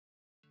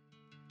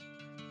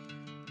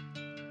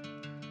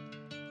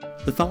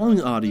The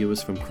following audio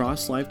is from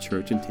Cross Life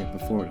Church in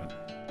Tampa, Florida.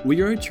 We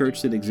are a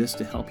church that exists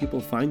to help people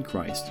find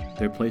Christ,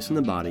 their place in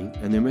the body,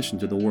 and their mission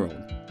to the world.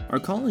 Our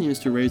calling is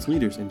to raise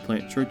leaders and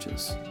plant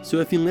churches. So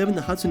if you live in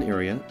the Hudson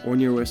area or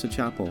near West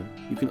Chapel,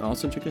 you can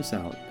also check us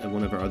out at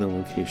one of our other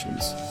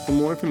locations. For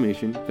more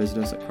information, visit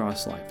us at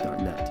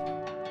crosslife.net.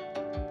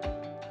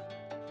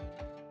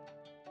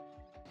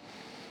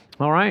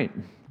 All right.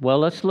 Well,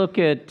 let's look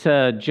at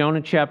Jonah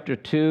chapter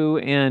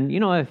 2.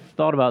 And, I've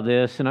thought about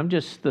this, and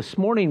this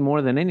morning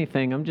more than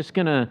anything, I'm just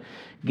going to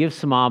give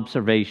some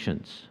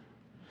observations.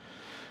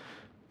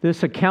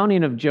 This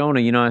accounting of Jonah,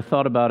 I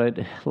thought about it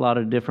a lot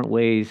of different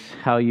ways,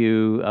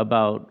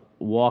 about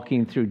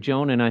walking through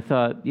Jonah. And I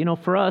thought,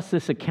 for us,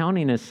 this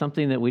accounting is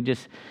something that we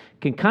just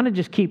can kind of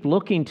just keep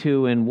looking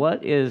to, and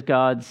what is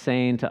God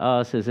saying to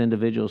us as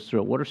individuals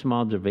through it? What are some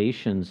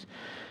observations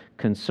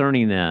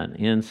concerning that?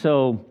 And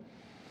so,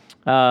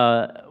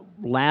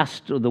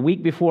 the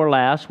week before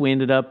last, we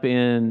ended up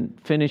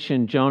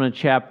finishing Jonah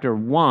chapter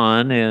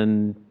 1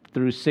 and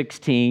through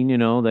 16.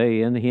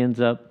 He ends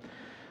up,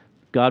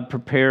 God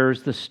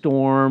prepares the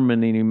storm,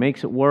 and then He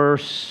makes it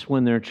worse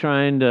when they're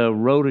trying to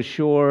row to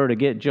shore to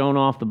get Jonah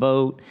off the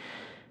boat.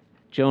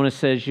 Jonah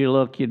says,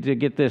 to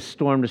get this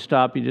storm to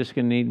stop, you're just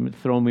going to need to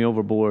throw me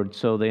overboard.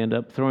 So they end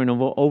up throwing him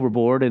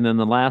overboard. And then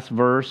the last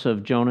verse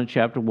of Jonah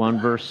chapter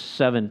 1, verse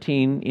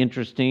 17,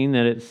 interesting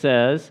that it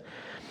says,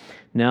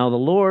 "Now the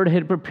Lord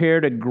had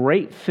prepared a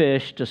great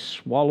fish to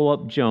swallow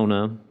up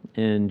Jonah,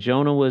 and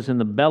Jonah was in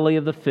the belly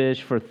of the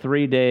fish for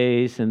 3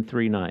 days and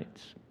 3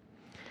 nights."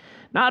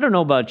 Now, I don't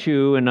know about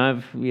you, and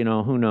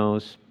who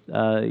knows,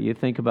 you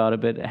think about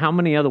it, but how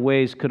many other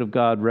ways could have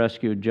God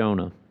rescued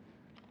Jonah?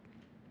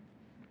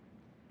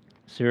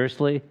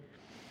 Seriously?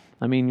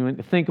 You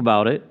think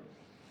about it.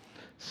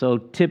 So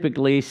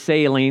typically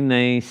sailing,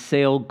 they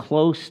sailed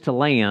close to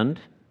land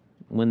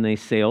when there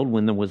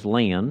was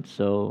land.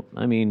 So,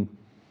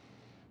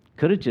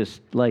 could have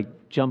just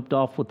jumped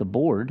off with the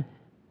board,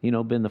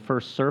 been the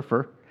first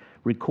surfer,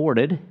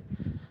 recorded,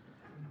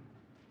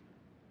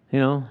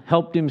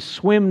 helped him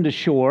swim to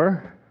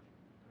shore.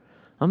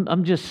 I'm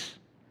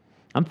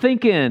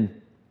thinking,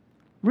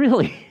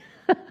 really,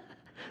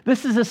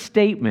 this is a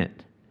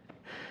statement.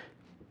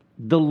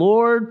 The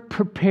Lord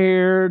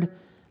prepared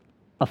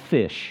a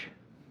fish.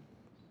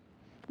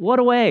 What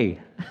a way.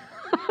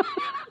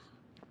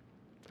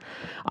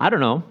 I don't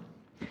know.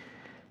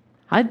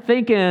 I'm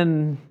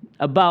thinking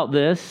about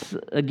this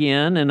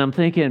again, and I'm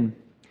thinking,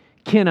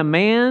 can a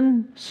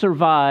man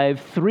survive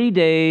 3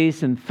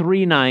 days and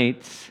 3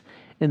 nights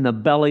in the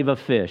belly of a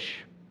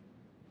fish?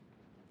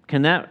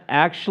 Can that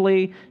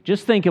actually,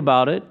 just think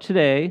about it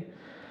today,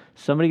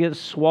 somebody gets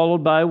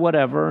swallowed by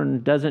whatever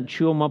and doesn't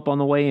chew them up on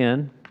the way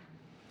in,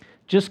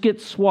 just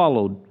gets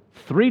swallowed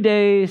 3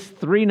 days,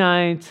 3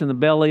 nights in the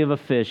belly of a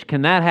fish.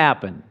 Can that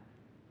happen?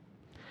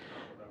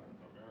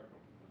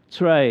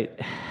 That's right.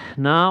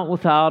 Not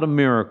without a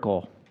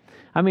miracle.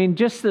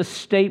 Just the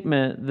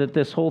statement that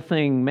this whole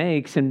thing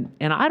makes, and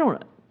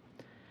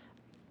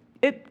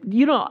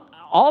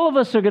all of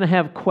us are going to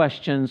have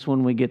questions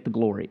when we get the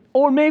glory.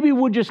 Or maybe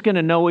we're just going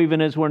to know even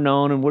as we're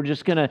known, and we're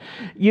just going to,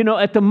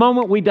 at the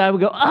moment we die, we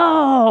go,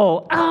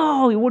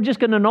 we're just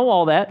going to know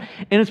all that.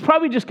 And it's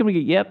probably just going to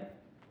be, yep,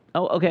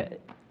 oh, okay,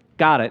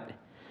 got it.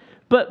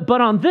 But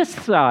on this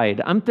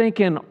side, I'm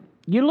thinking,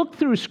 you look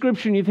through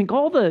Scripture and you think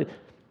all the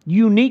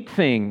unique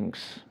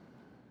things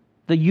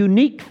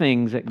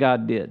that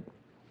God did,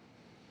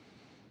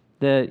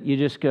 that you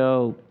just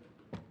go,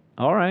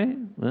 all right,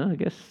 well, I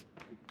guess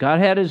God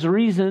had His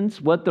reasons.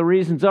 What the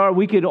reasons are,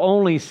 we could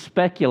only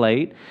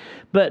speculate.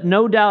 But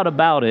no doubt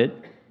about it,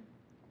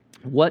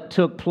 what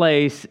took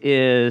place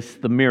is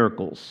the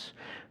miracles.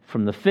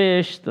 From the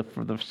fish,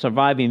 for the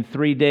surviving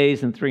 3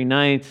 days and 3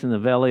 nights in the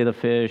belly of the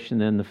fish, and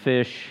then the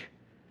fish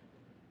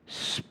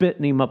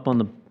spitting him up on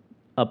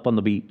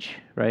the beach,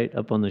 right,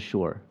 up on the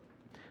shore.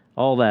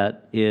 All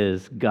that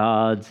is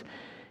God's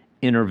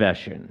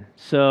intervention.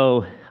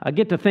 So I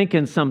get to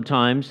thinking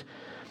sometimes,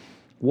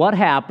 what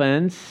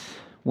happens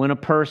when a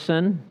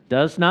person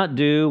does not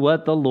do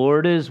what the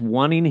Lord is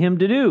wanting him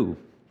to do?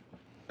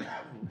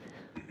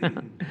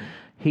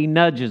 He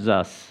nudges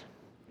us.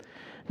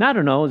 Now, I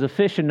don't know, is a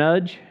fish a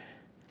nudge?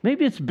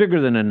 Maybe it's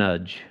bigger than a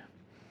nudge.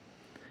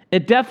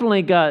 It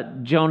definitely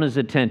got Jonah's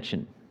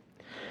attention.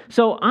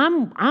 So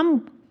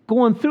I'm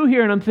going through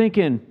here and I'm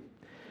thinking,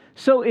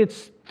 so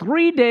it's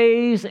 3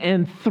 days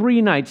and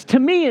 3 nights. To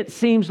me, it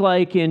seems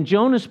like in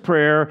Jonah's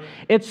prayer,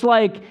 it's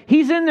like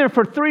he's in there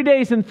for 3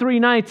 days and 3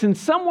 nights, and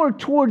somewhere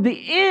toward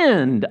the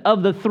end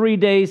of the 3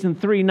 days and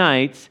 3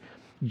 nights,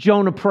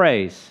 Jonah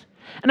prays.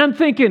 And I'm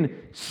thinking,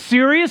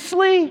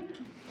 seriously?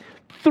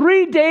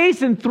 3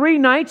 days and 3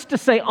 nights to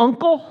say,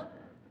 uncle?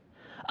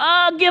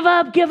 Give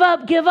up, give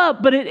up, give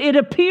up. But it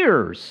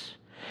appears.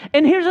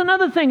 And here's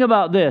another thing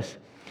about this.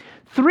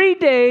 3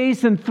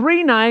 days and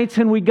 3 nights,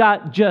 and we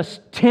got just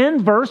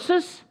 10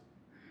 verses.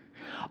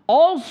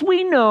 All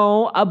we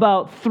know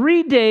about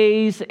 3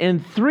 days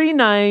and 3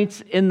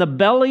 nights in the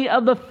belly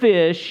of the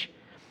fish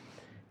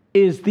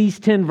is these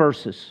 10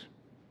 verses.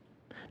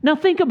 Now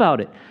think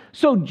about it.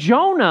 So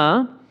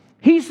Jonah,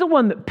 he's the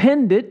one that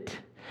penned it.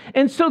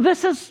 And so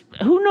this is,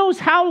 who knows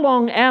how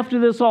long after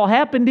this all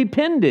happened, he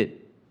penned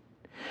it.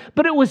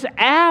 But it was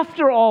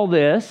after all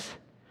this,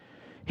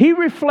 he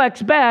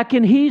reflects back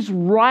and he's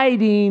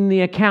writing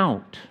the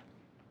account.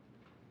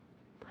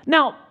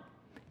 Now,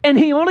 and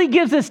he only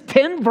gives us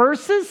 10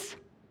 verses?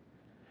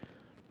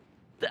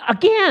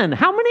 Again,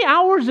 how many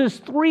hours is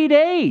 3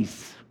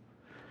 days?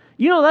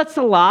 You know, that's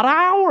a lot of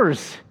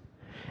hours.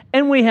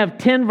 And we have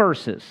 10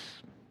 verses.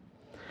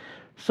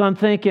 So I'm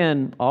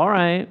thinking, all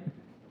right,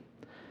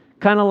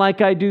 kind of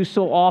like I do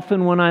so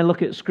often when I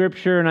look at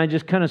Scripture and I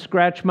just kind of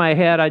scratch my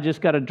head, I just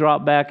got to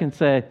drop back and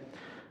say,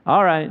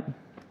 all right,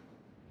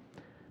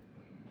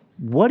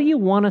 what do you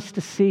want us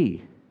to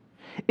see?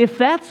 If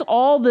that's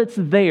all that's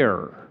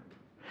there,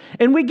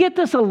 and we get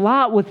this a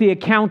lot with the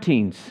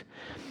accountings.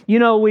 You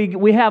know,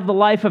 we have the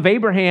life of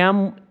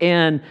Abraham,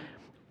 and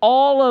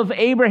all of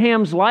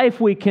Abraham's life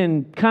we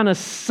can kind of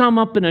sum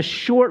up in a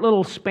short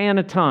little span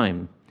of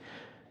time.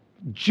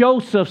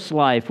 Joseph's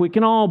life, we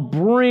can all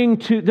bring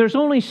to, there's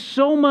only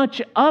so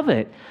much of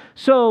it.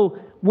 So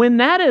when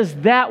that is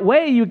that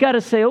way, you got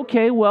to say,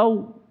 okay,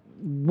 well,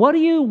 what are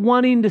you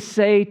wanting to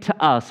say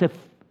to us?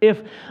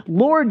 If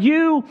Lord,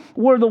 you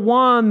were the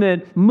one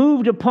that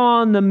moved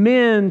upon the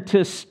men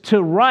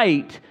to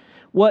write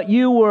what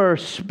you were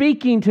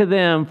speaking to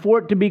them, for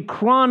it to be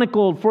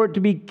chronicled, for it to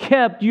be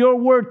kept, your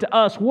word to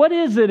us, what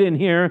is it in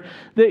here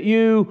that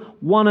you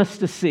want us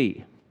to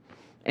see?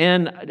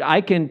 And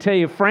I can tell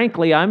you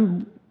frankly,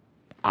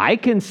 I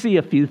can see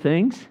a few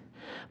things,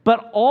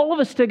 but all of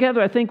us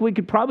together, I think we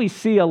could probably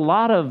see a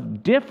lot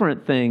of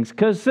different things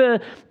because the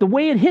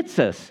way it hits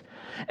us,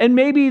 and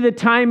maybe the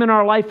time in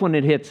our life when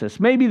it hits us,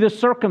 maybe the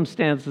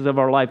circumstances of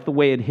our life, the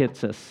way it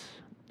hits us,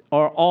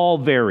 are all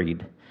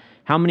varied.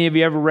 How many of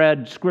you ever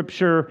read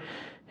Scripture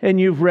and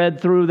you've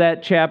read through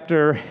that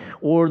chapter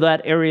or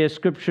that area of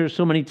Scripture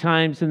so many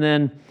times, and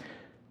then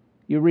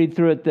you read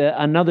through it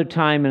another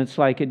time and it's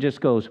like it just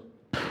goes,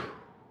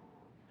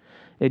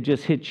 it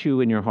just hits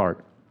you in your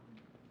heart.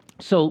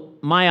 So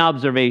my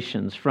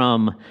observations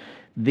from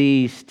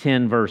these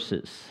 10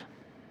 verses.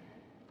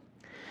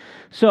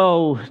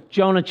 So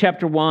Jonah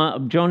chapter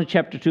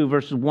 2,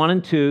 verses 1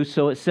 and 2.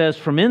 So it says,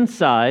 from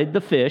inside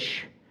the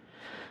fish,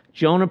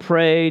 Jonah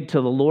prayed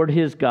to the Lord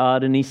his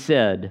God, and he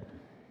said,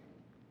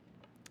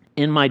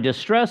 in my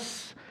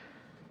distress,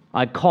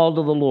 I called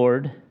to the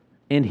Lord,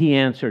 and he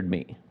answered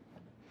me.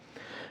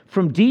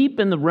 From deep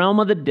in the realm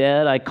of the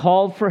dead, I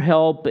called for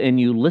help, and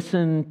you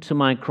listened to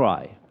my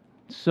cry.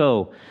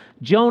 So,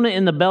 Jonah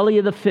in the belly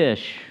of the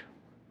fish,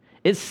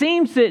 it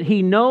seems that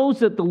he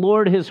knows that the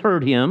Lord has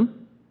heard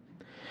him.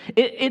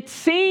 It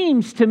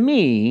seems to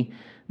me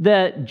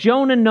that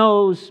Jonah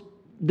knows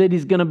that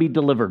he's going to be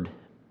delivered.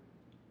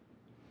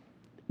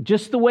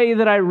 Just the way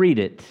that I read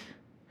it.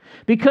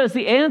 Because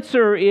the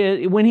answer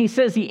is, when he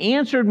says he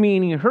answered me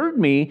and he heard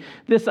me,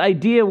 this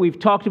idea, we've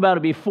talked about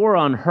it before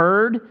on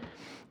heard.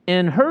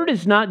 And heard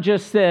is not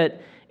just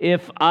that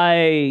if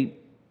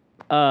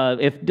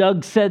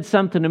Doug said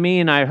something to me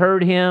and I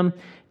heard him,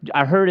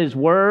 I heard his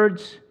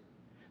words,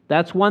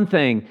 that's one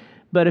thing.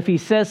 But if he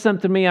says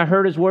something to me, I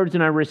heard his words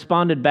and I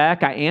responded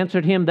back, I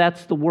answered him,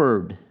 that's the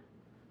word.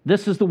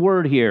 This is the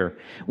word here.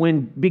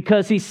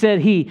 Because he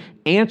said he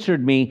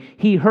answered me,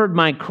 he heard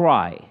my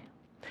cry.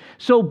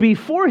 So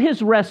before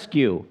his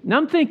rescue, now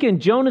I'm thinking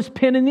Jonah's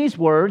penning these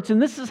words, and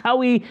this is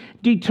how he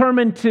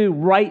determined to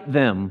write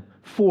them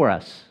for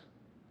us.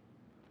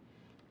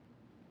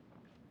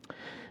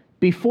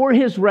 Before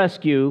his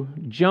rescue,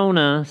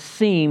 Jonah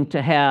seemed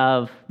to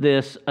have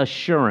this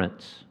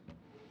assurance,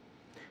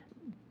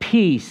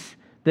 peace,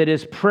 that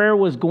his prayer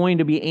was going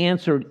to be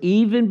answered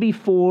even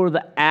before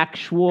the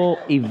actual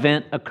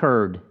event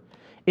occurred.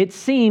 It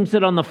seems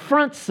that on the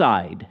front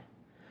side,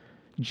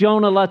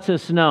 Jonah lets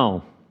us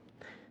know,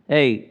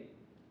 hey,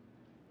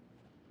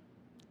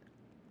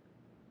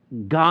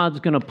 God's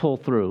going to pull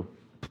through.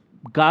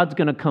 God's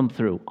going to come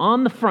through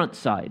on the front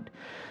side.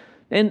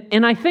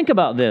 And I think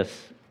about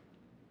this.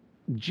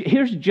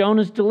 Here's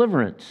Jonah's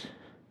deliverance.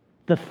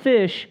 The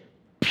fish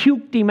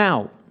puked him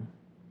out.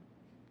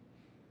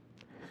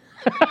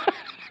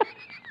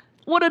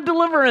 What a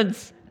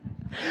deliverance.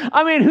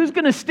 I mean, who's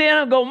going to stand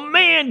up and go,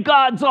 man,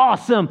 God's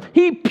awesome.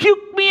 He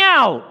puked me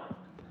out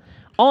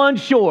on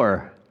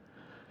shore.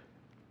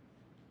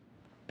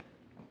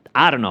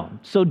 I don't know.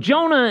 So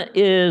Jonah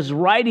is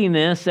writing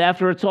this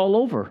after it's all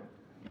over.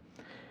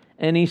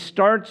 And he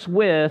starts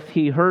with,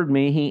 he heard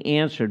me, he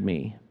answered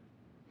me,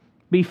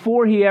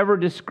 before he ever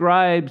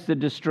describes the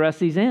distress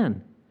he's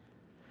in.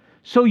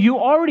 So you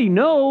already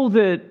know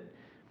that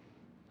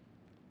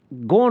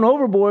going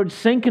overboard,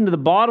 sinking to the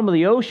bottom of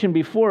the ocean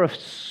before a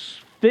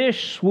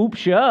fish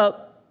swoops you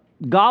up,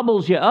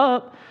 gobbles you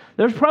up,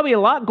 there's probably a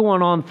lot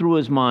going on through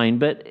his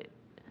mind, but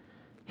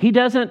he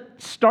doesn't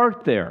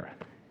start there.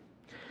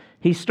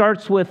 He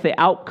starts with the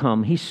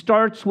outcome. He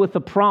starts with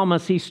the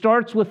promise. He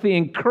starts with the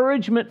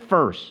encouragement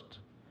first.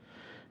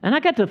 And I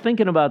got to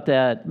thinking about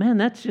that. Man,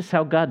 that's just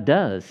how God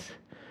does.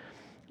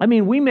 I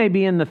mean, we may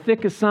be in the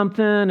thick of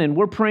something and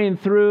we're praying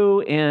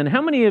through, and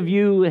how many of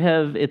you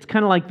have, it's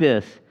kind of like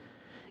this.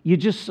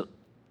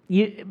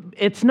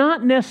 It's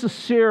not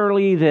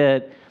necessarily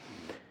that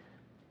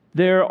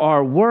there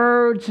are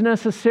words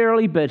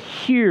necessarily, but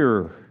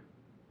here,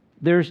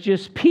 there's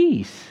just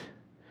peace.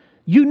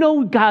 You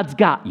know God's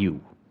got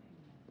you.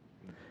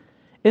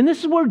 And this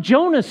is where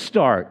Jonah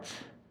starts.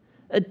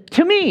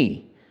 To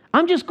me,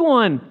 I'm just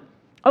going,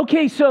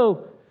 okay,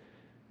 so,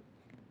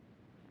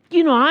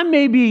 I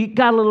maybe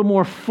got a little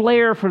more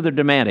flair for the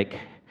dramatic.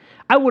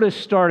 I would have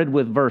started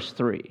with verse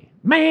 3.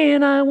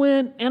 Man, I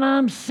went and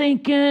I'm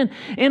sinking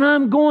and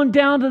I'm going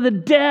down to the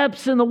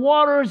depths and the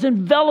water is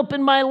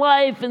enveloping my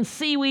life and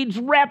seaweed's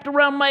wrapped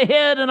around my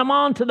head and I'm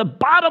on to the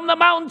bottom of the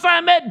mountains.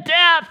 I'm at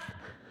death.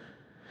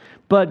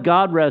 But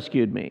God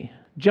rescued me.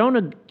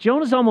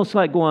 Jonah's almost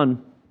like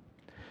going,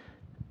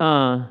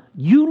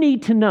 you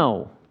need to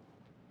know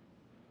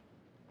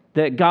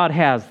that God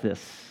has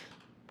this.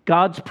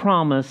 God's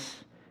promise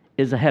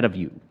is ahead of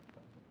you.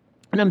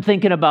 And I'm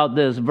thinking about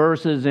this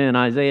verses in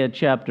Isaiah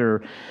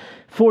chapter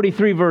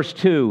 43, verse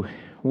 2,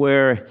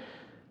 where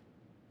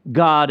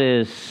God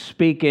is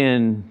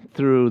speaking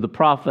through the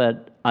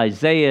prophet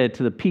Isaiah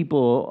to the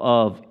people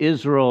of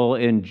Israel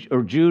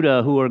or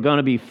Judah who are going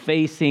to be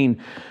facing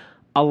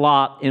a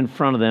lot in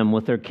front of them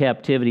with their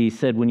captivity. He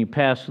said, when you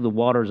pass through the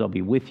waters, I'll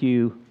be with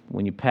you.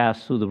 When you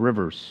pass through the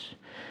rivers,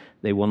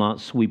 they will not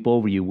sweep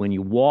over you. When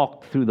you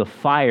walk through the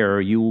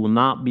fire, you will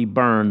not be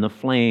burned. The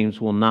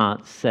flames will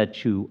not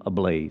set you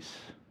ablaze.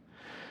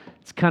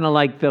 It's kind of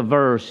like the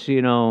verse,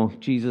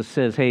 Jesus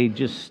says, hey,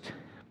 just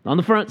on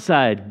the front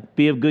side,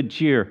 be of good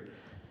cheer.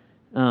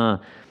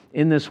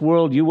 In this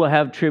world, you will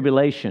have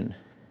tribulation,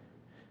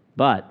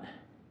 but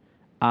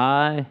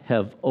I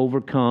have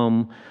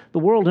overcome the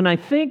world. And I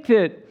think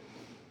that,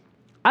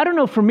 I don't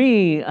know, for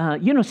me,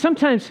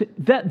 sometimes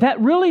that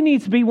really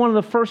needs to be one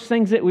of the first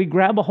things that we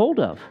grab a hold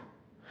of.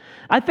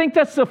 I think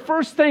that's the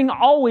first thing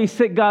always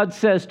that God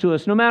says to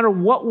us, no matter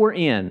what we're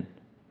in.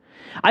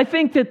 I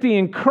think that the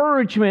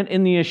encouragement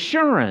and the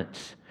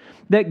assurance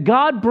that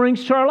God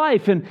brings to our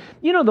life, and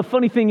the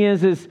funny thing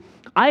is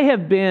I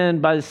have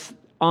been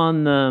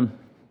on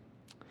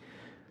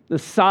the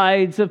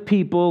sides of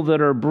people that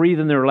are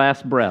breathing their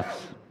last breaths.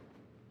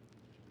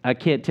 I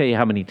can't tell you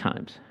how many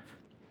times.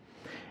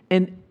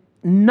 And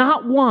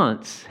not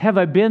once have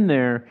I been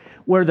there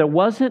where there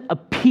wasn't a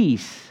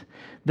peace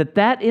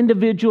that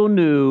individual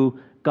knew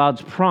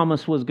God's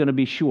promise was going to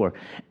be sure.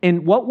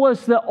 And what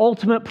was the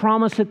ultimate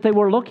promise that they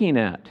were looking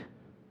at?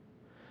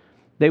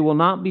 They will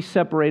not be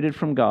separated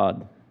from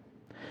God.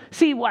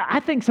 See, I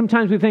think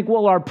sometimes we think,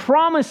 well, our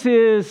promise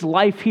is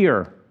life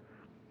here.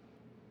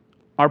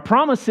 Our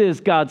promise is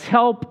God's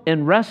help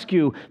and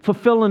rescue,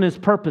 fulfilling His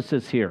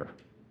purposes here.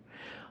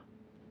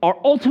 Our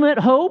ultimate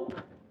hope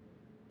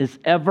is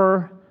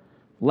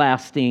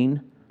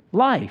everlasting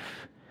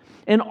life.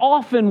 And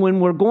often when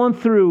we're going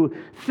through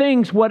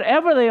things,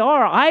 whatever they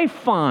are, I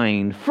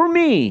find, for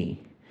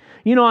me,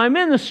 I'm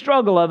in the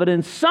struggle of it,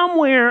 and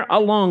somewhere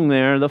along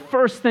there, the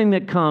first thing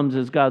that comes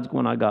is God's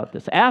going, I got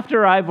this.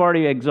 After I've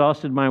already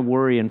exhausted my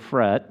worry and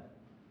fret,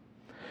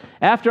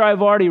 after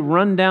I've already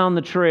run down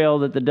the trail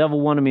that the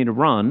devil wanted me to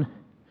run,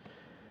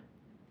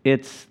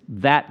 it's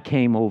that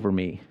came over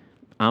me.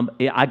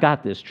 I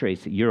got this,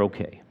 Tracy. You're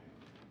okay.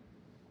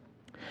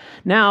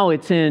 Now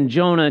it's in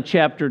Jonah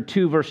chapter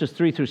 2, verses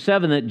 3 through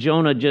 7 that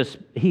Jonah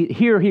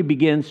he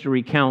begins to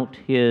recount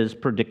his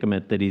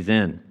predicament that he's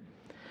in.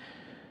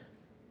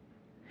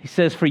 He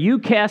says, for you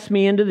cast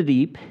me into the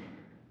deep,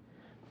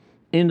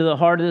 into the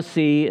heart of the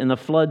sea, and the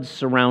floods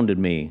surrounded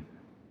me.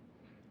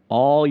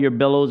 All your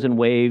billows and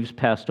waves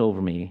passed over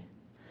me.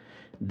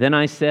 Then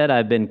I said,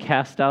 I've been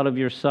cast out of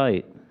your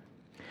sight.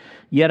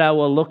 Yet I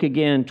will look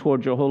again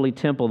toward your holy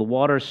temple. The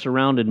waters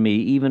surrounded me,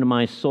 even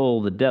my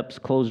soul. The depths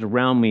closed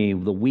around me.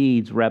 The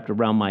weeds wrapped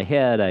around my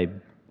head. I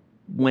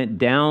went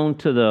down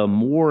to the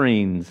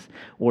moorings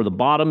or the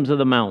bottoms of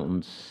the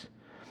mountains.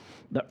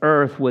 The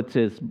earth with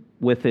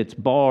its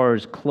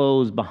bars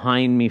closed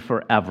behind me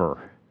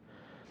forever.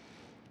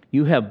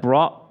 You have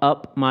brought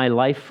up my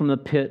life from the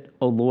pit,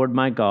 O Lord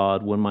my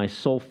God. When my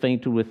soul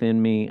fainted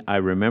within me, I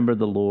remembered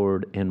the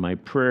Lord, and my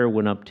prayer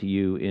went up to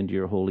you into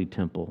your holy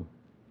temple.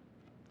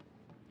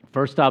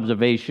 First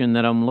observation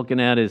that I'm looking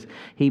at is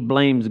he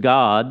blames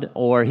God,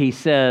 or he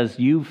says,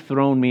 you've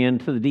thrown me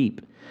into the deep.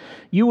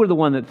 You were the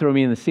one that threw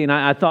me in the sea. And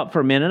I thought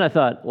for a minute,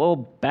 well,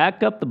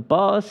 back up the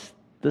bus.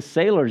 The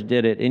sailors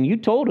did it, and you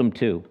told them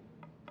to.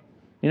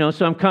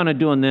 So I'm kind of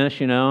doing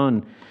this, and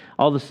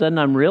all of a sudden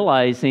I'm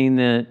realizing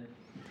that,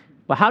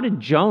 well, how did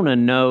Jonah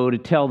know to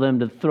tell them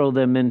to throw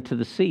them into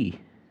the sea?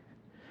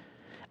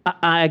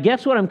 I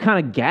guess what I'm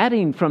kind of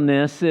getting from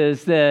this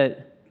is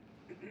that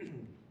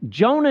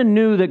Jonah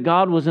knew that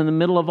God was in the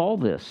middle of all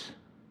this.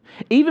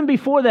 Even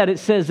before that, it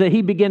says that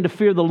he began to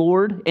fear the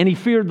Lord, and he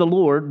feared the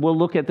Lord. We'll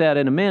look at that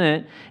in a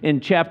minute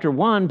in chapter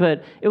 1,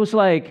 but it was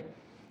like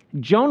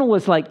Jonah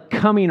was like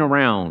coming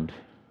around.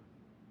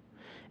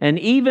 And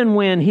even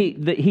when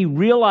he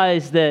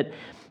realized that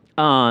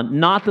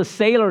not the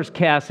sailors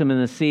cast him in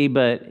the sea,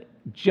 but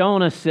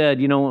Jonah said,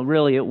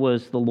 really it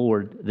was the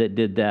Lord that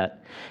did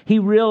that. He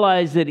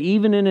realized that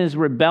even in his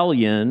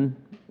rebellion,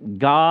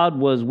 God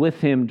was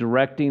with him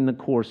directing the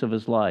course of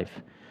his life.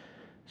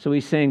 So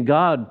he's saying,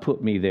 God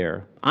put me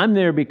there. I'm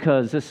there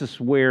because this is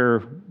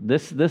where,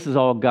 this is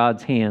all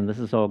God's hand. This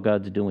is all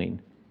God's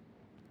doing.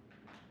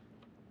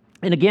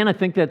 And again, I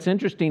think that's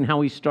interesting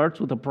how he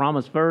starts with a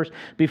promise first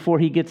before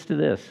he gets to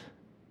this.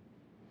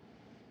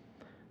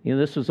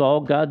 This was all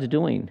God's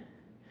doing.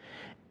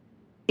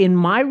 In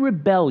my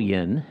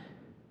rebellion,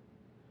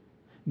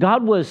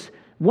 God was,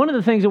 one of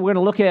the things that we're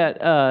going to look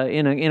at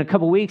in a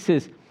couple weeks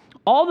is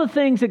all the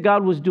things that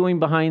God was doing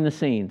behind the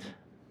scenes.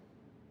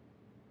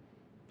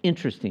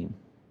 Interesting.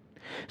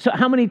 So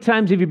how many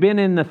times have you been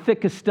in the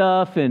thick of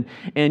stuff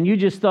and you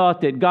just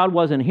thought that God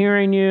wasn't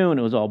hearing you and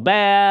it was all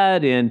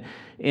bad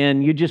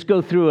and you just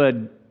go through a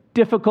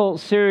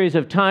difficult series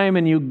of time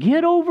and you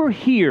get over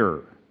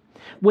here.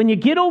 When you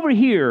get over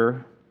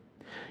here,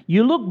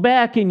 you look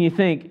back and you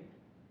think,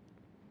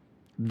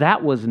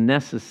 that was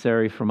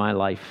necessary for my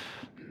life.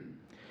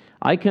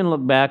 I can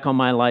look back on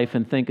my life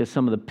and think of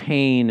some of the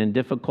pain and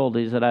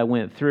difficulties that I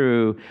went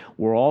through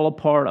were all a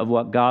part of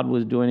what God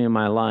was doing in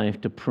my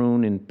life to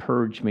prune and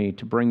purge me,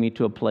 to bring me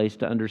to a place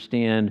to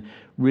understand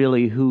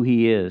really who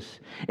He is.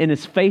 And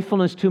His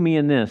faithfulness to me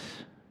in this,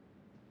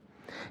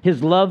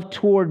 His love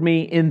toward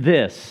me in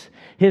this,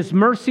 His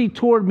mercy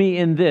toward me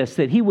in this,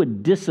 that He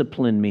would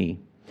discipline me,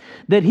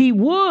 that He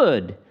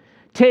would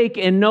take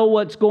and know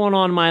what's going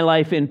on in my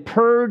life and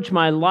purge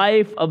my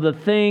life of the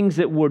things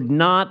that would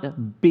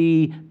not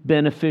be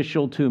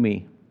beneficial to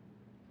me.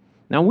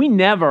 Now, we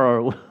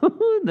never,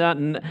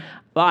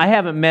 I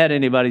haven't met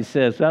anybody who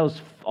says, that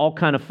was all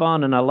kind of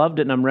fun and I loved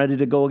it and I'm ready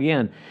to go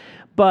again.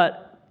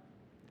 But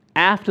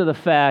after the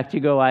fact, you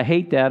go, I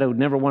hate that, I would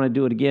never want to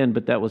do it again,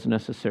 but that was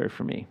necessary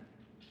for me.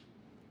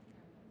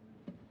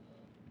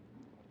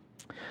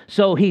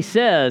 So he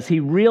says, he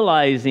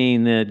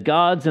realizing that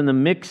God's in the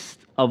mix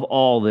of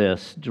all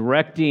this,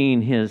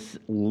 directing his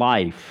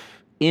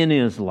life, in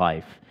his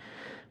life.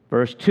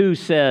 Verse 2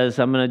 says,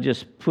 I'm going to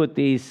just put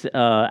these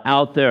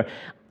out there.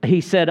 He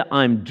said,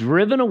 I'm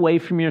driven away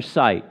from your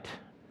sight.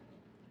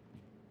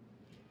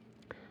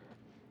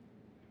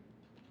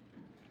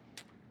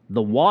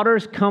 The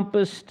waters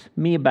compassed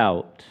me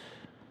about.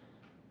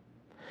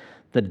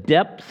 The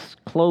depths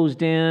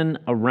closed in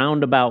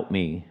around about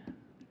me.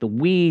 The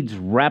weeds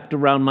wrapped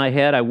around my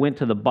head. I went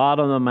to the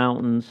bottom of the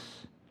mountains.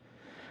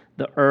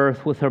 The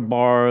earth with her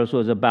bars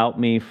was about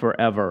me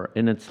forever.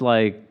 And it's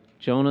like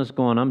Jonah's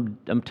going,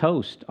 I'm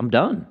toast. I'm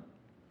done.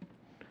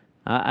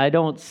 I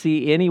don't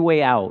see any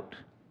way out.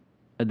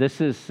 This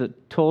is a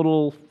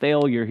total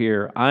failure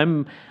here.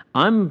 I'm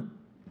done.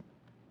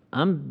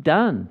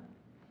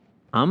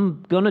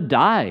 I'm going to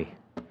die.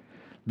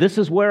 This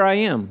is where I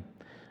am.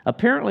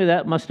 Apparently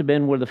that must have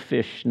been where the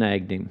fish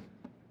snagged him.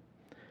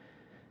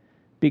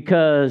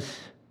 Because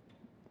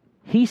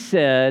he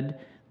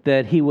said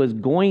that he was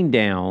going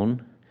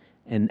down,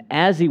 and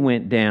as he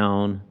went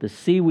down, the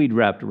seaweed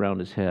wrapped around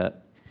his head.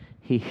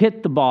 He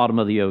hit the bottom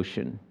of the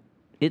ocean.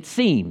 It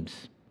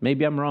seems.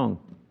 Maybe I'm wrong.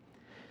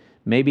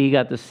 Maybe he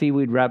got the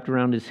seaweed wrapped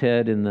around his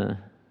head and the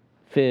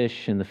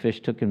fish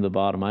took him to the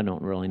bottom. I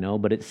don't really know.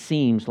 But it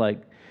seems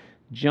like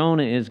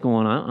Jonah is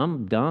going,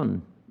 I'm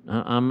done.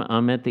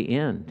 I'm at the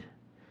end.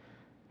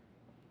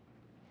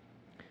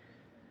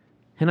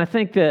 And I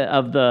think that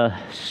of the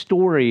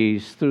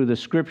stories through the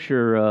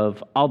Scripture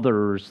of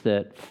others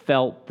that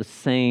felt the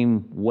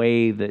same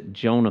way that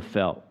Jonah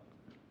felt.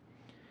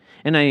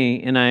 And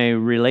I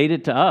relate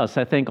it to us.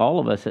 I think all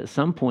of us at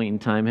some point in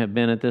time have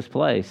been at this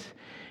place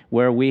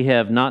where we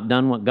have not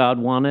done what God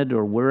wanted,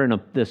 or we're in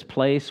this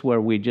place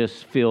where we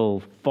just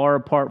feel far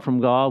apart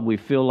from God. We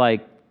feel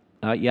like,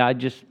 I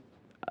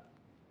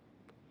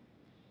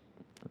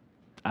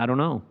don't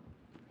know.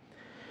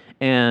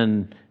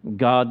 And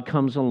God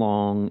comes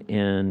along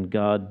and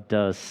God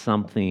does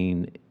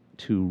something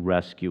to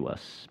rescue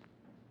us.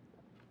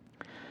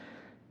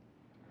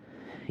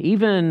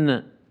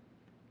 Even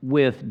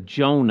with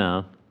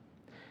Jonah,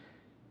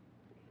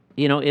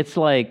 it's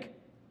like,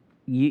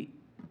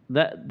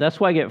 that's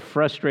why I get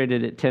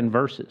frustrated at 10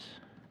 verses.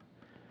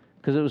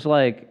 Because it was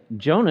like,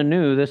 Jonah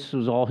knew this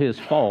was all his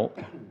fault.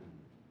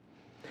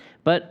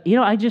 But,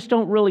 I just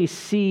don't really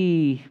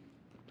see,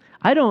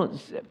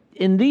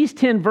 in these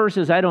 10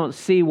 verses, I don't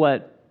see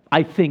what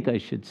I think I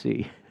should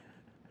see.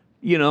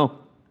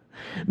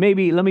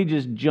 Maybe let me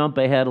just jump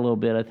ahead a little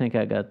bit. I think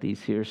I got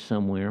these here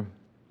somewhere.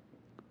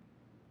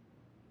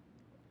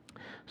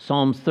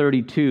 Psalms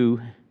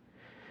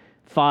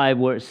 32:5,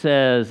 where it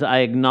says, I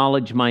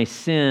acknowledge my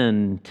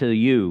sin to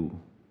you,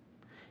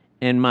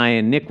 and my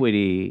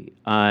iniquity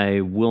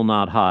I will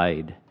not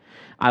hide.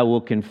 I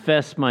will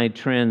confess my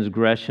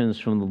transgressions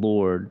from the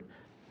Lord.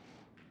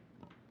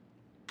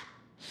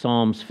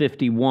 Psalms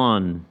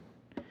 51,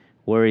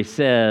 where he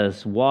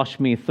says, wash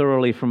me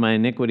thoroughly from my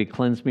iniquity,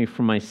 cleanse me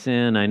from my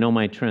sin. I know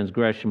my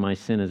transgression, my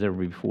sin is ever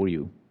before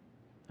you.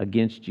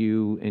 Against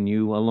you and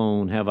you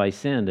alone have I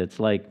sinned. It's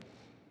like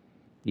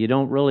you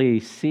don't really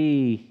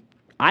see,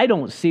 I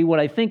don't see what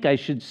I think I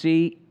should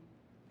see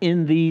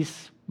in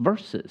these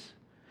verses,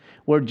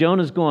 where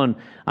Jonah's going,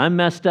 I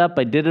messed up,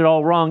 I did it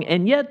all wrong,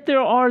 and yet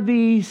there are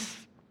these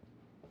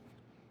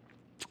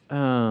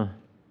I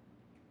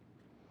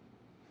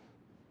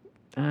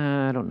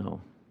don't know.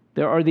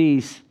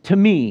 To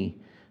me,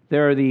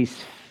 there are these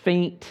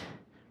faint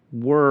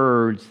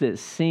words that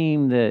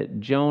seem that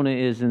Jonah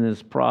is in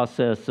this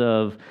process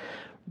of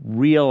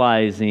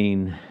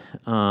realizing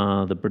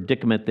the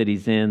predicament that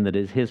he's in, that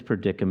is his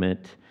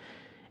predicament,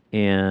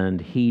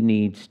 and he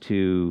needs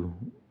to,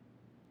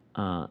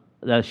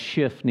 that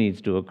shift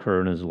needs to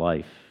occur in his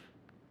life.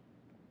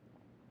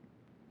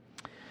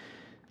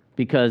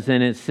 Because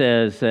then it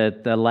says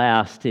at the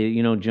last,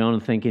 Jonah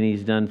thinking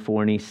he's done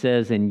for, and he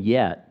says, and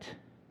yet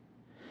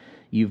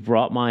you've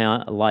brought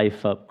my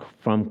life up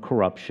from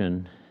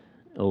corruption,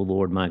 O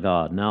Lord my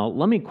God. Now,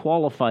 let me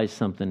qualify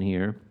something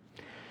here.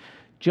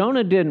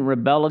 Jonah didn't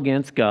rebel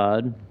against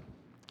God,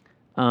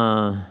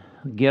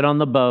 get on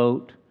the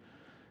boat,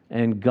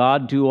 and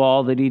God do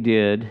all that he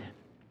did,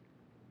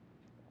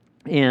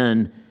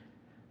 and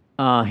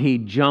he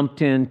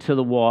jumped into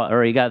the water,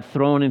 or he got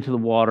thrown into the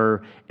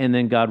water, and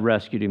then God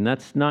rescued him.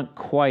 That's not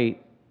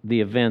quite the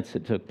events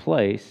that took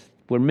place.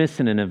 We're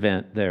missing an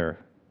event there.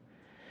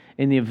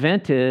 And the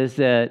event is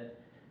that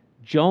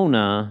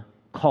Jonah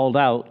called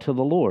out to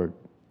the Lord.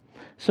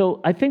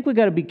 So I think we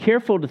got to be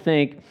careful to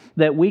think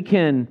that we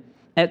can,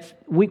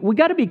 we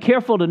got to be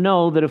careful to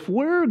know that if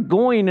we're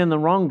going in the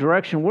wrong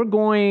direction, we're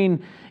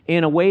going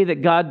in a way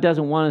that God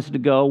doesn't want us to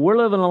go, we're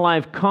living a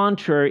life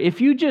contrary.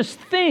 If you just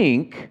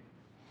think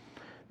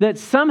that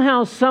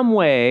somehow, some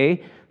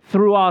way,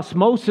 through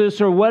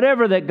osmosis or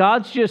whatever, that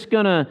God's just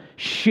going to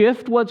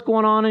shift what's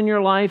going on in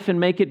your life and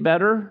make it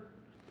better,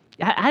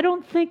 I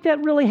don't think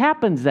that really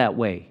happens that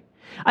way.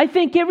 I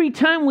think every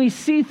time we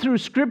see through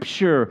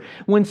Scripture,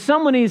 when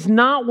someone is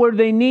not where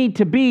they need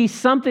to be,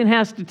 something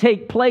has to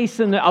take place,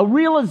 and a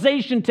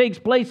realization takes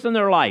place in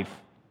their life.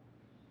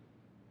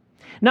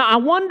 Now, I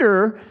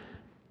wonder,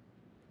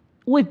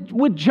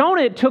 with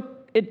Jonah, it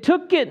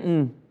took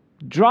getting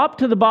dropped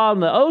to the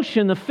bottom of the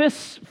ocean, the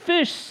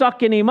fish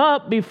sucking him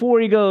up before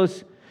he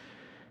goes,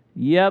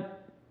 yep,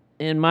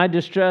 in my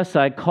distress,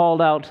 I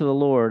called out to the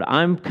Lord.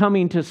 I'm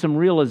coming to some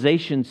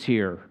realizations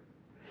here.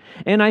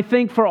 And I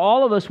think for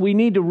all of us, we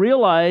need to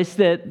realize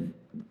that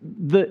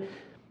the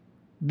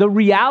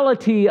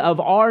reality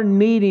of our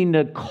needing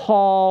to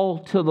call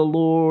to the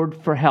Lord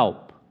for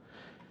help.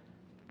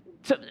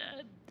 So,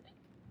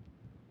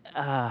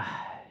 and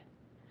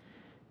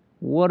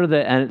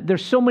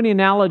there's so many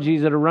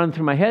analogies that are run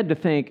through my head to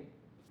think,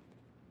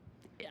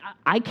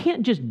 I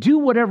can't just do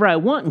whatever I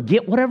want and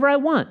get whatever I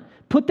want.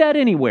 Put that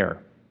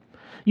anywhere.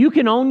 You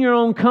can own your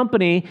own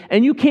company,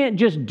 and you can't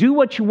just do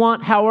what you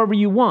want however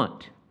you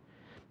want.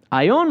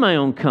 I own my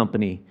own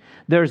company.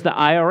 There's the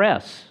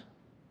IRS.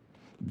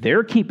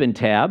 They're keeping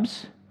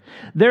tabs.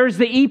 There's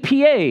the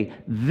EPA.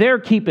 They're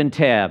keeping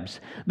tabs.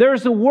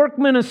 There's the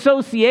Workmen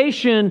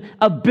Association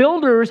of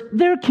Builders.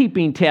 They're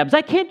keeping tabs.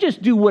 I can't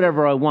just do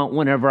whatever I want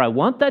whenever I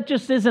want. That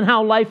just isn't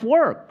how life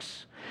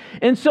works.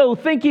 And so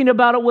thinking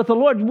about it with the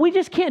Lord, we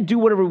just can't do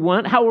whatever we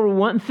want, however we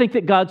want, and think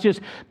that God's just,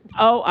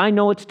 oh, I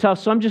know it's tough,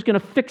 so I'm just going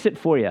to fix it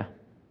for you.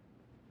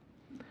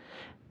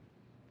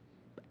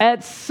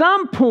 At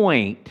some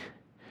point,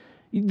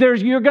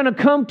 you're going to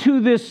come to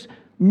this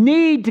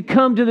need to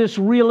come to this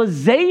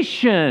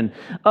realization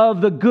of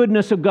the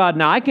goodness of God.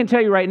 Now, I can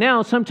tell you right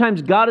now,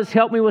 sometimes God has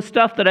helped me with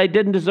stuff that I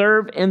didn't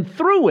deserve, and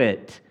through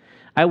it,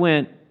 I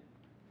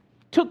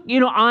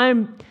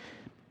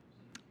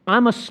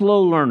I'm a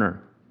slow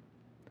learner.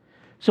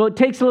 So it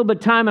takes a little bit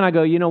of time, and I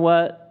go, you know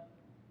what?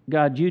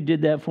 God, you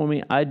did that for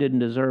me. I didn't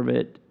deserve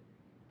it.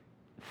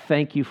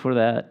 Thank you for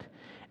that.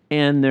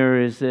 And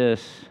there is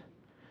this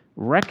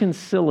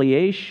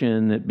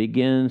reconciliation that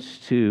begins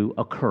to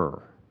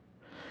occur.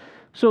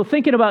 So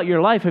thinking about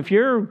your life, if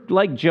you're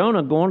like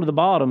Jonah going to the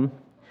bottom,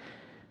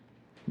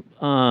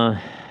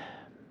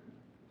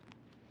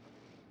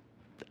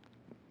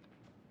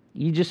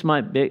 you just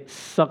might be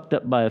sucked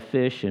up by a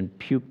fish and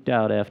puked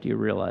out after you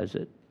realize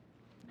it.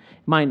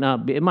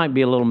 It might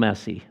be a little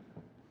messy.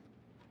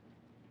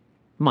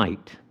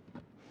 Might.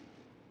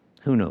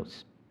 Who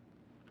knows?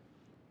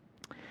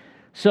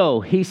 So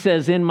he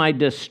says, in my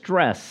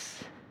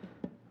distress,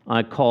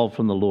 I called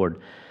from the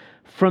Lord.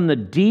 From the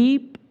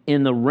deep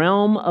in the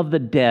realm of the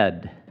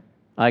dead,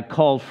 I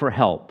called for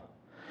help.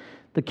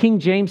 The King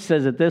James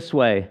says it this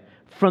way,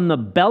 from the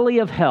belly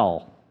of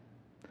hell.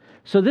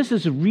 So this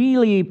is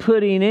really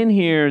putting in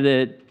here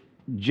that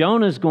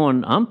Jonah's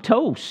going, I'm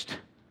toast.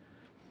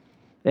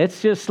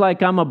 It's just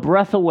like I'm a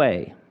breath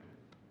away.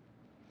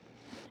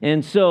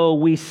 And so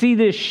we see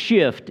this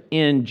shift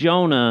in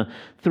Jonah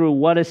through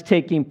what is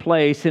taking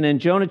place. And in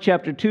Jonah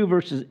chapter 2,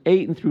 verses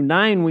 8 and through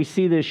 9, we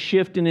see this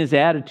shift in his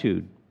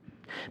attitude.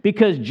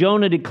 Because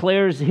Jonah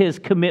declares his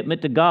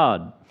commitment to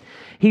God.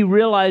 He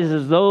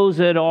realizes those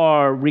that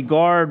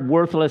regard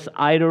worthless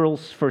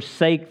idols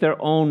forsake their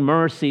own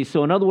mercy.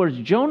 So in other words,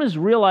 Jonah's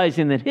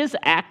realizing that his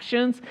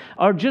actions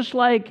are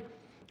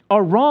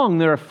wrong.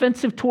 They're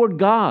offensive toward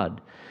God.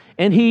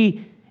 And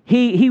he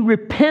He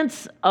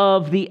repents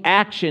of the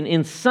action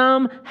in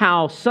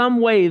somehow, some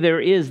way. There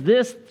is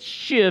this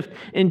shift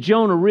in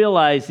Jonah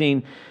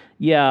realizing,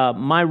 yeah,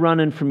 my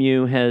running from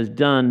you has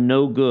done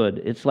no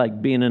good. It's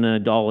like being an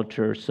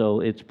idolater,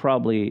 so it's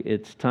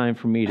time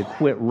for me to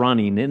quit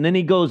running. And then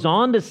he goes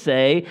on to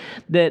say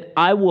that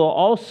I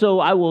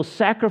will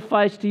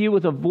sacrifice to you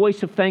with a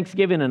voice of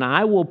thanksgiving, and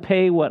I will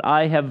pay what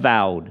I have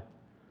vowed.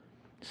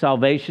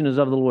 Salvation is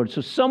of the Lord.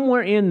 So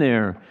somewhere in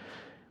there,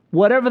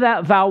 whatever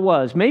that vow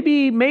was,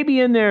 maybe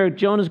in there,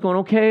 Jonah's going,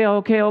 okay,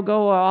 I'll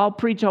go, I'll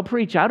preach.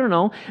 I don't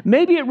know.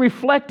 Maybe it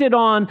reflected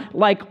on,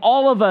 like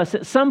all of us,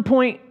 at some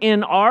point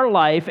in our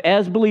life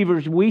as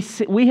believers,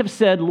 we have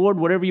said, Lord,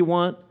 whatever you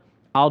want,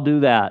 I'll do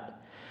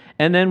that.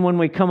 And then when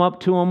we come up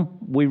to Him,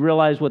 we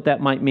realize what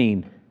that might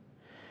mean.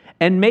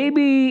 And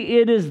maybe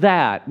it is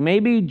that.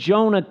 Maybe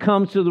Jonah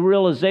comes to the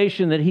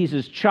realization that he's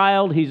His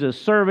child, he's His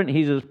servant,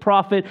 he's His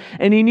prophet,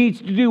 and he needs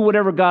to do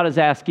whatever God is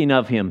asking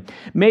of him.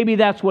 Maybe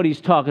that's what he's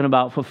talking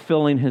about,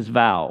 fulfilling his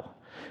vow.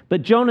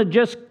 But Jonah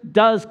just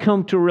does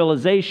come to a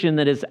realization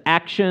that his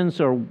actions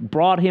are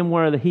brought him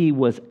where he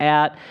was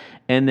at,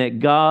 and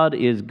that God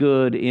is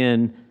good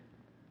in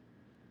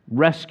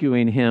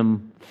rescuing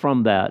him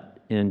from that.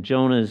 And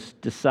Jonah's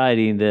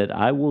deciding that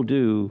I will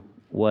do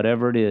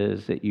whatever it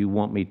is that you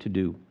want me to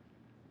do.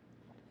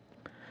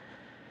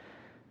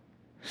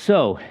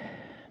 So,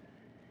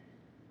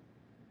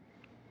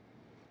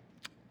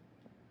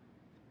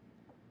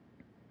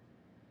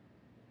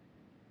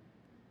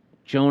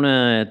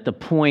 Jonah, at the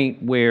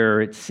point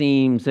where it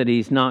seems that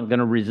he's not going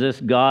to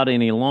resist God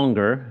any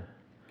longer,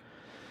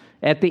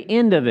 at the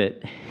end of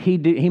it,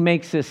 he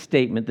makes this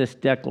statement, this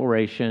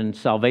declaration,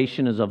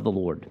 salvation is of the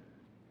Lord.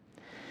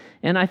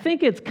 And I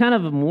think it's kind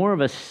of more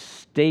of a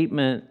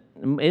statement.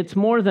 It's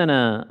more than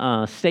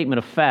a statement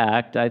of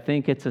fact. I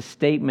think it's a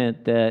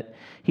statement that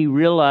he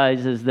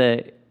realizes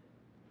that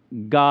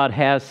God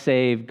has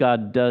saved,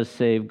 God does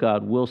save,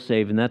 God will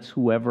save, and that's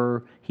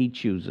whoever He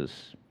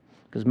chooses.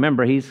 Because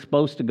remember, he's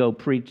supposed to go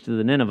preach to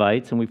the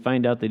Ninevites, and we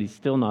find out that he's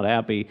still not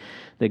happy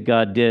that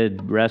God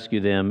did rescue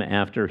them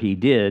after He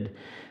did.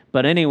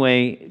 But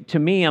anyway, to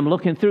me, I'm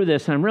looking through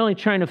this, and I'm really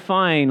trying to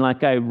find,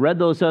 like I read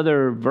those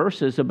other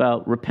verses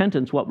about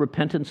repentance, what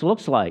repentance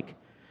looks like.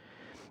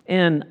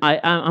 And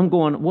I'm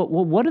going, well,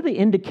 what are the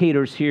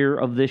indicators here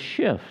of this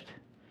shift?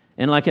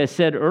 And like I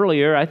said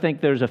earlier, I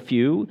think there's a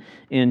few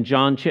in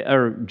Jonah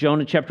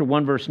chapter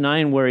 1, verse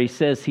 9, where he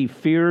says he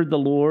feared the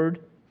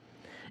Lord,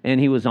 and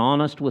he was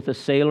honest with the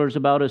sailors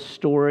about his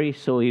story,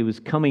 so he was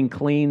coming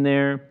clean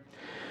there.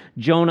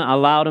 Jonah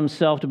allowed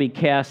himself to be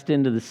cast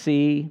into the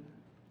sea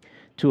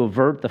to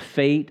avert the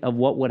fate of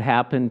what would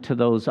happen to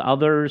those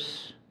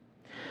others.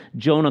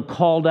 Jonah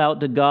called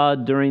out to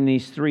God during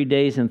these 3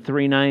 days and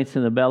 3 nights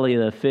in the belly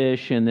of the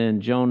fish, and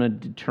then Jonah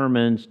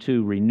determines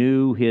to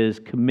renew his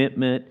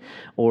commitment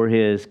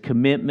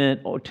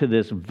to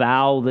this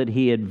vow that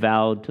he had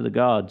vowed to the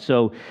God.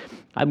 So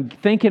I'm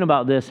thinking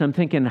about this. I'm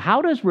thinking,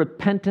 how does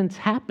repentance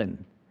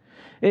happen?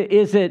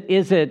 Is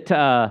it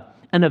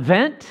an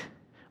event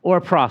or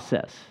a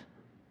process?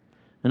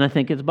 And I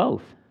think it's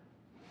both.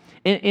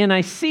 And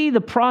I see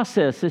the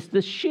process as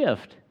this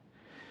shift.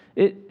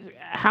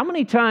 How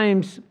many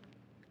times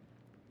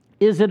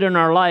is it in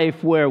our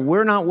life where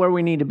we're not where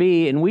we need to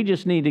be, and we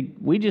just need to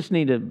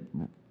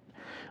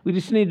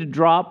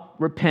drop,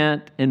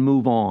 repent, and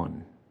move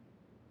on,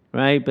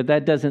 right? But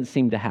that doesn't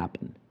seem to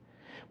happen.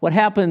 What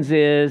happens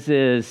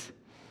is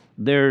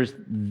there's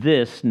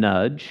this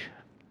nudge,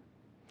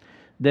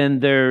 then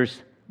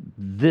there's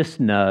this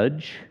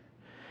nudge,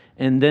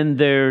 and then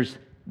there's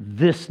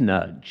this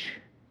nudge.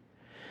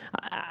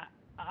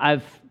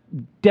 I've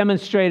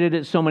demonstrated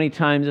it so many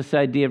times, this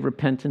idea of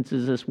repentance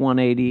is this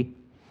 180.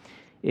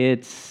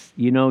 It's,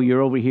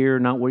 you're over here,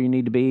 not where you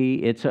need to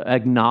be. It's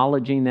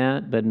acknowledging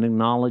that, but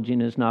acknowledging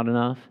is not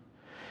enough.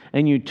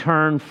 And you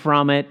turn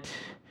from it,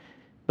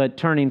 but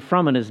turning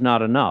from it is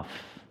not enough.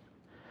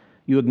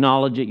 You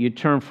acknowledge it, you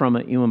turn from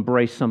it, you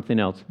embrace something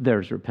else.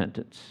 There's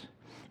repentance.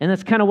 And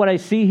that's kind of what I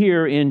see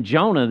here in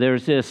Jonah.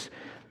 There's this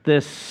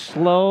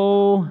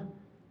slow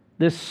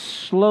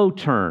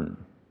turn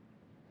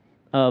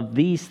of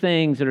these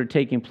things that are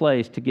taking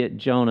place to get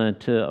Jonah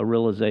to a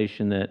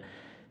realization that,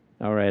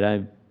 all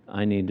right,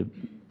 I need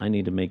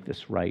to make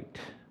this right.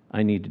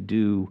 I need to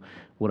do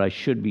what I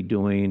should be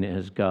doing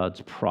as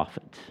God's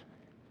prophet.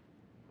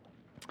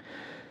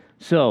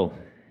 So,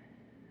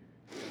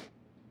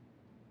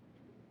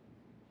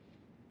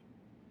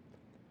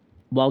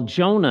 while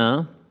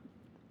Jonah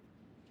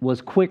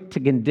was quick to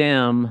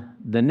condemn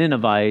the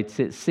Ninevites,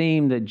 it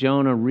seemed that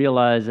Jonah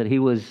realized that he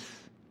was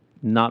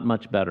not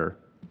much better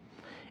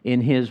in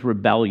his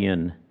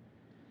rebellion.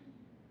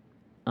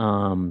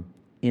 In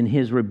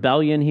his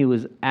rebellion, he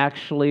was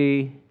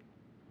actually,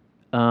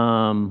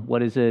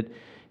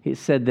 He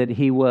said that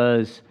he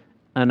was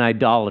an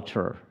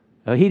idolater.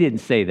 He didn't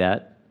say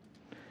that.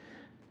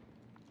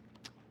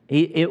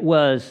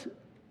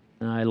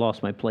 I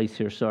lost my place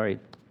here, sorry.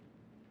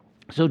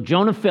 So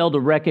Jonah failed to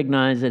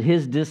recognize that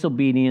his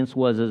disobedience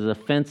was as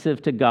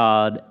offensive to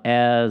God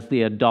as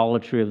the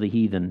idolatry of the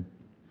heathen.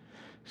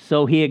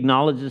 So he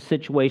acknowledges the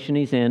situation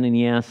he's in, and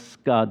he asks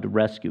God to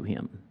rescue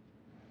him.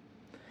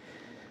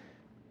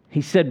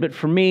 He said, but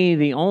for me,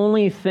 the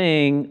only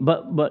thing,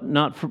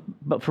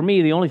 but for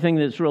me, the only thing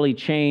that's really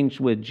changed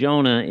with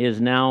Jonah is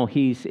now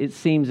it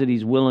seems that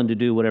he's willing to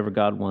do whatever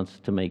God wants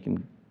to make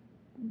him,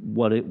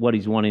 what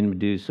he's wanting him to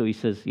do. So he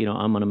says,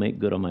 I'm going to make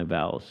good on my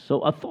vows.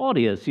 So a thought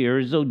is here,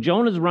 as though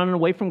Jonah's running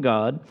away from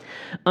God,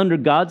 under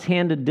God's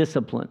hand of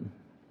discipline,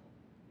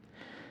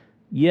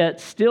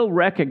 yet still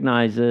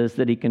recognizes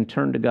that he can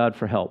turn to God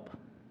for help.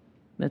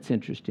 That's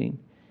interesting.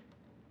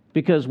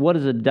 Because what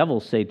does the devil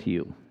say to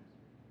you?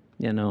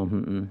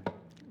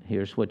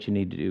 Here's what you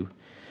need to do.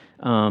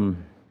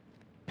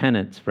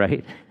 Penance,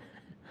 right?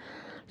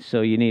 So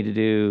you need to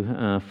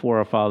do 4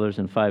 Our Fathers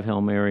and 5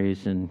 Hail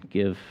Marys and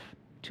give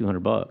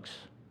 $200.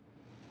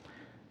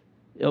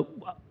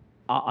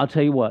 I'll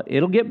tell you what,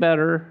 it'll get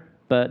better,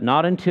 but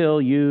not until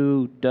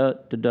you ... And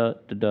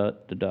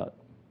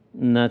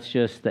that's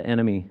just the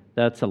enemy.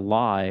 That's a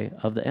lie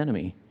of the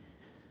enemy.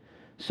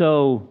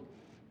 So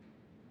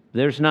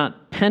there's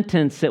not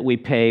penance that we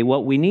pay.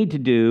 What we need to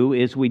do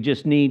is we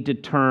just need to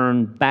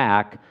turn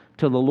back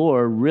to the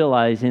Lord,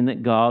 realizing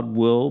that God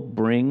will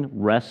bring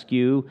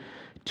rescue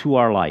to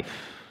our life.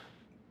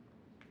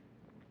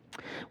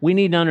 We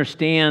need to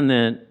understand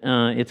that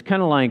it's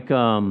kind of like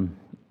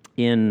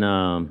in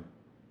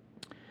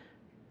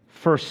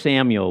 1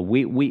 Samuel.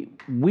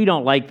 We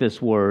don't like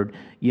this word,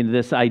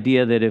 this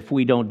idea that if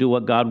we don't do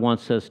what God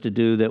wants us to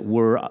do, that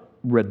we're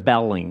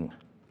rebelling.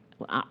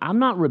 I'm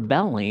not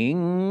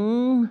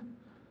rebelling.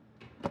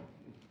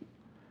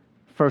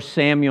 1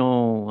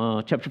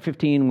 Samuel chapter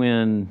 15,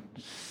 when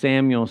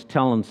Samuel's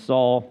telling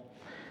Saul,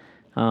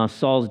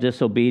 Saul's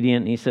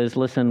disobedient, and he says,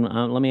 listen,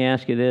 let me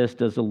ask you this.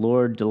 Does the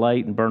Lord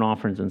delight in burnt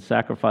offerings and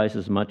sacrifice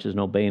as much as in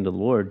obeying to the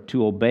Lord?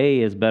 To obey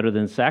is better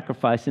than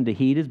sacrifice, and to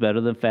heed is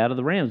better than fat of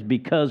the rams,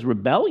 because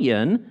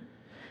rebellion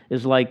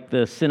is like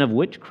the sin of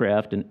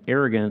witchcraft, and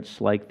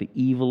arrogance like the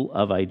evil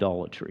of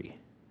idolatry.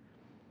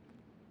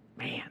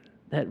 Man,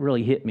 that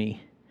really hit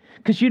me.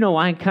 Because,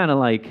 I kind of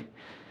like,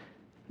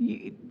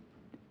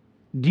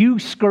 do you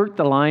skirt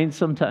the line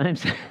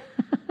sometimes?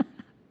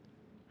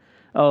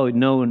 Oh,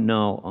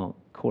 no. Oh,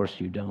 of course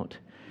you don't.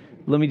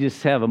 Let me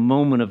just have a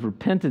moment of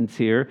repentance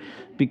here,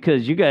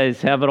 because you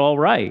guys have it all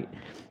right.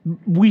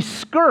 We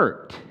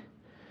skirt.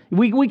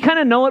 We kind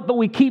of know it, but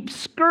we keep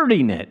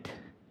skirting it.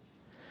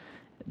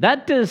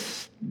 That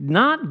does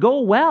not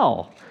go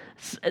well.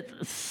 At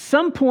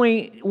some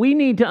point, we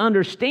need to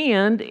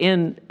understand,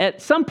 and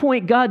at some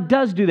point, God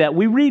does do that.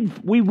 We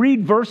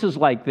read verses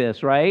like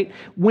this, right?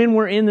 When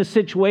we're in the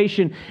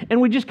situation,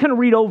 and we just kind of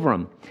read over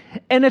them.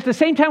 And at the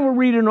same time we're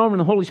reading over, and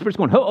the Holy Spirit's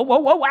going,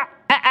 whoa,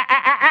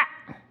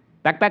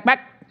 back.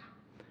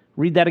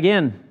 Read that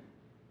again.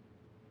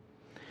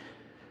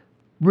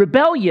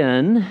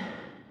 Rebellion,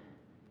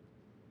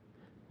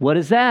 what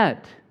is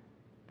that?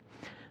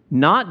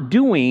 Not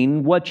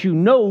doing what you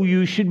know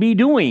you should be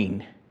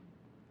doing.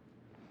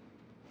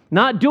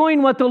 Not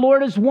doing what the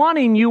Lord is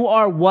wanting. You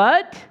are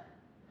what?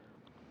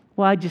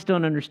 Well, I just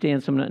don't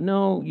understand some of that.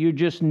 No, you're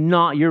just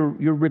not. You're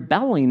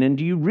rebelling. And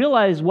do you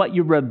realize what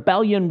your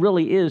rebellion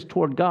really is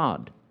toward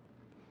God?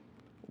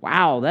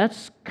 Wow,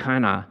 that's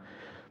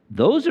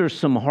those are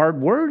some hard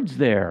words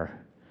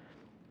there.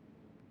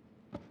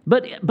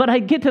 But I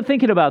get to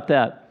thinking about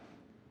that.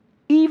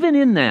 Even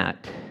in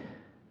that,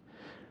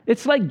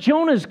 it's like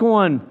Jonah's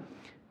going,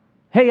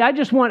 hey, I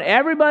just want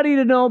everybody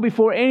to know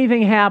before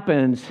anything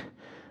happens,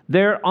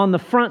 there on the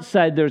front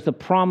side, there's the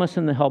promise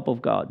and the help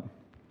of God.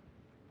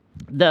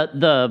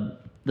 The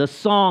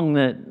song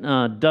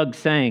that Doug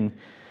sang,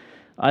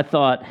 I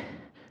thought,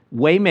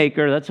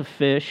 Waymaker, that's a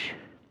fish.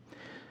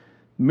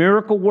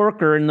 Miracle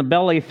worker in the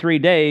belly 3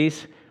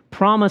 days.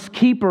 Promise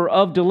keeper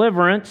of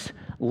deliverance.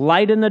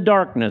 Light in the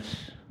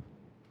darkness.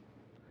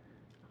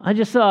 I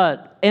just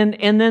thought, and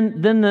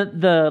then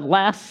the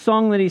last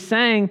song that he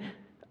sang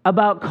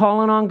about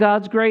calling on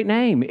God's great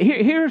name.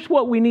 Here's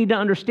what we need to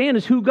understand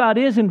is who God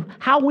is and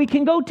how we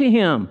can go to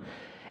Him.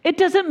 It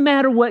doesn't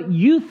matter what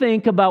you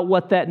think about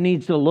what that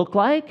needs to look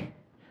like.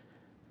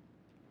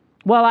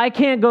 Well, I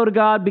can't go to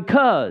God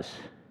because.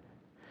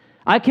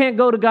 I can't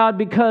go to God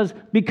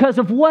because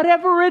of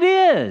whatever it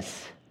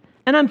is.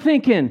 And I'm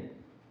thinking,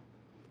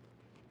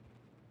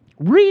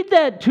 read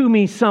that to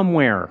me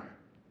somewhere.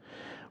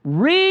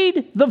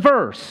 Read the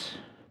verse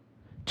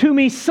to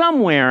me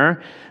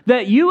somewhere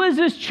that you as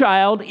His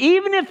child,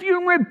 even if you're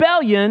in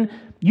rebellion,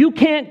 you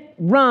can't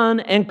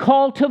run and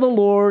call to the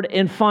Lord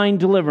and find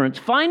deliverance.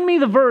 Find me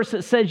the verse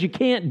that says you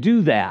can't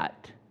do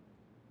that.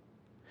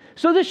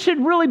 So this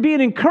should really be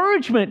an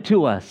encouragement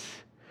to us.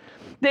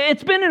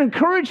 It's been an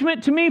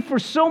encouragement to me for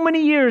so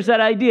many years, that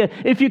idea.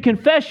 If you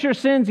confess your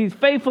sins, He's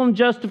faithful and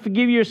just to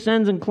forgive your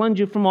sins and cleanse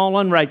you from all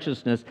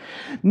unrighteousness.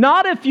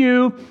 Not if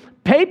you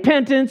pay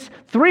penance,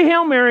 3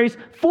 Hail Marys,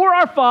 4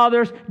 Our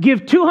Fathers,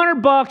 give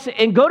 $200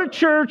 and go to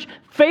church,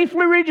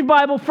 faithfully read your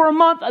Bible for a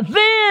month,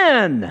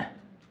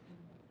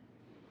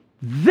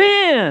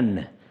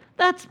 then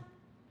that's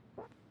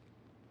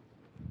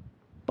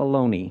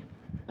baloney.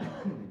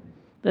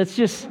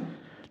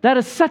 That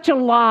is such a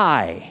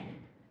lie.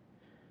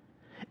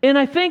 And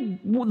I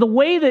think the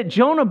way that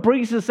Jonah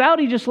brings this out,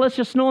 he just lets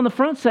us know on the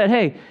front side,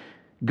 hey,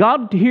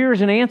 God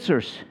hears and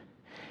answers.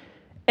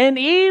 And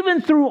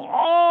even through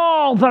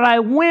all that I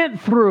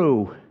went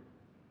through,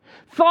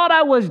 thought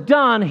I was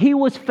done, He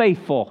was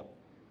faithful.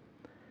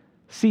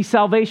 See,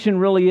 salvation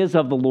really is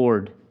of the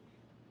Lord.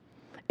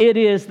 It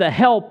is the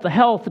help, the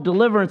health, the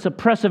deliverance, the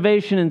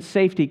preservation, and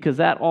safety, because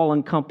that all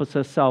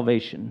encompasses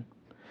salvation.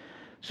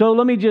 So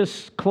let me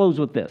just close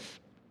with this.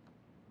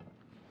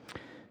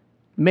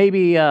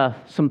 Maybe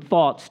some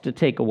thoughts to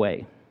take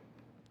away.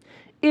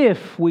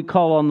 If we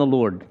call on the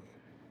Lord,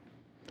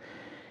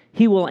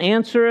 He will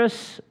answer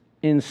us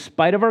in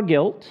spite of our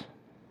guilt.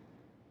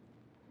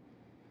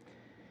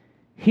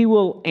 He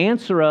will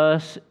answer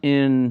us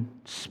in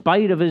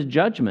spite of His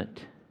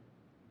judgment.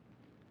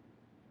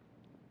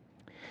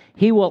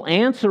 He will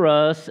answer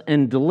us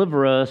and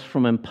deliver us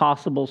from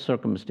impossible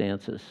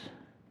circumstances.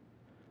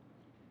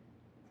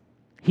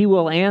 He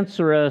will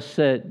answer us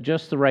at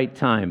just the right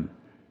time.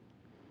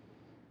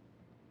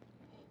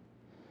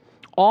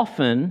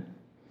 Often,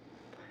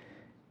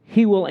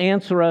 He will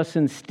answer us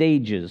in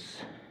stages,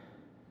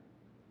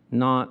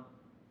 not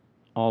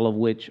all of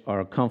which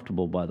are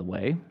comfortable, by the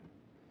way.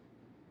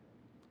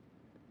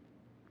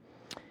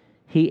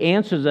 He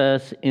answers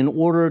us in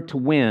order to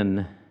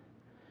win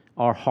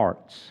our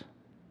hearts.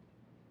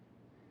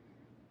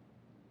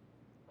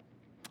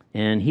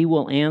 And He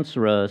will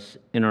answer us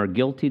in our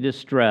guilty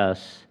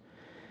distress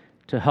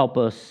to help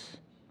us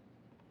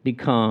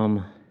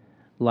become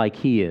like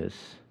He is,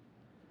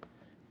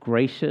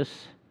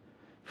 gracious,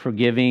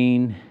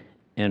 forgiving,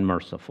 and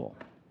merciful.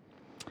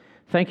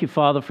 Thank you,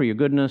 Father, for your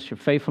goodness, your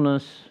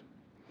faithfulness.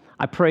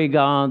 I pray,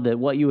 God, that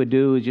what you would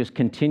do is just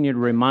continue to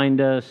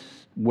remind us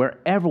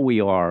wherever we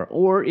are,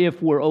 or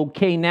if we're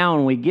okay now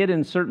and we get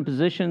in certain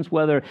positions,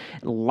 whether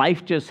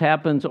life just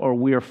happens or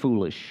we are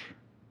foolish,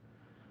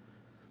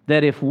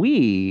 that if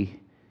we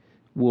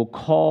will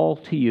call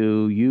to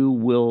you, you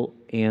will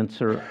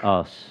answer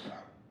us.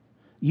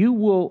 You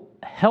will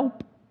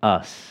help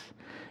us.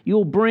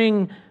 You'll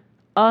bring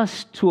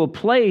us to a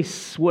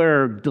place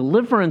where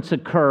deliverance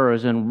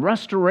occurs and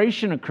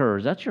restoration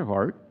occurs. That's your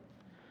heart.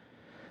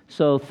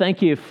 So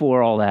thank you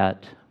for all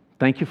that.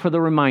 Thank you for the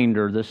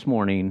reminder this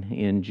morning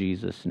in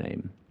Jesus'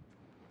 name.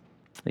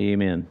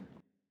 Amen.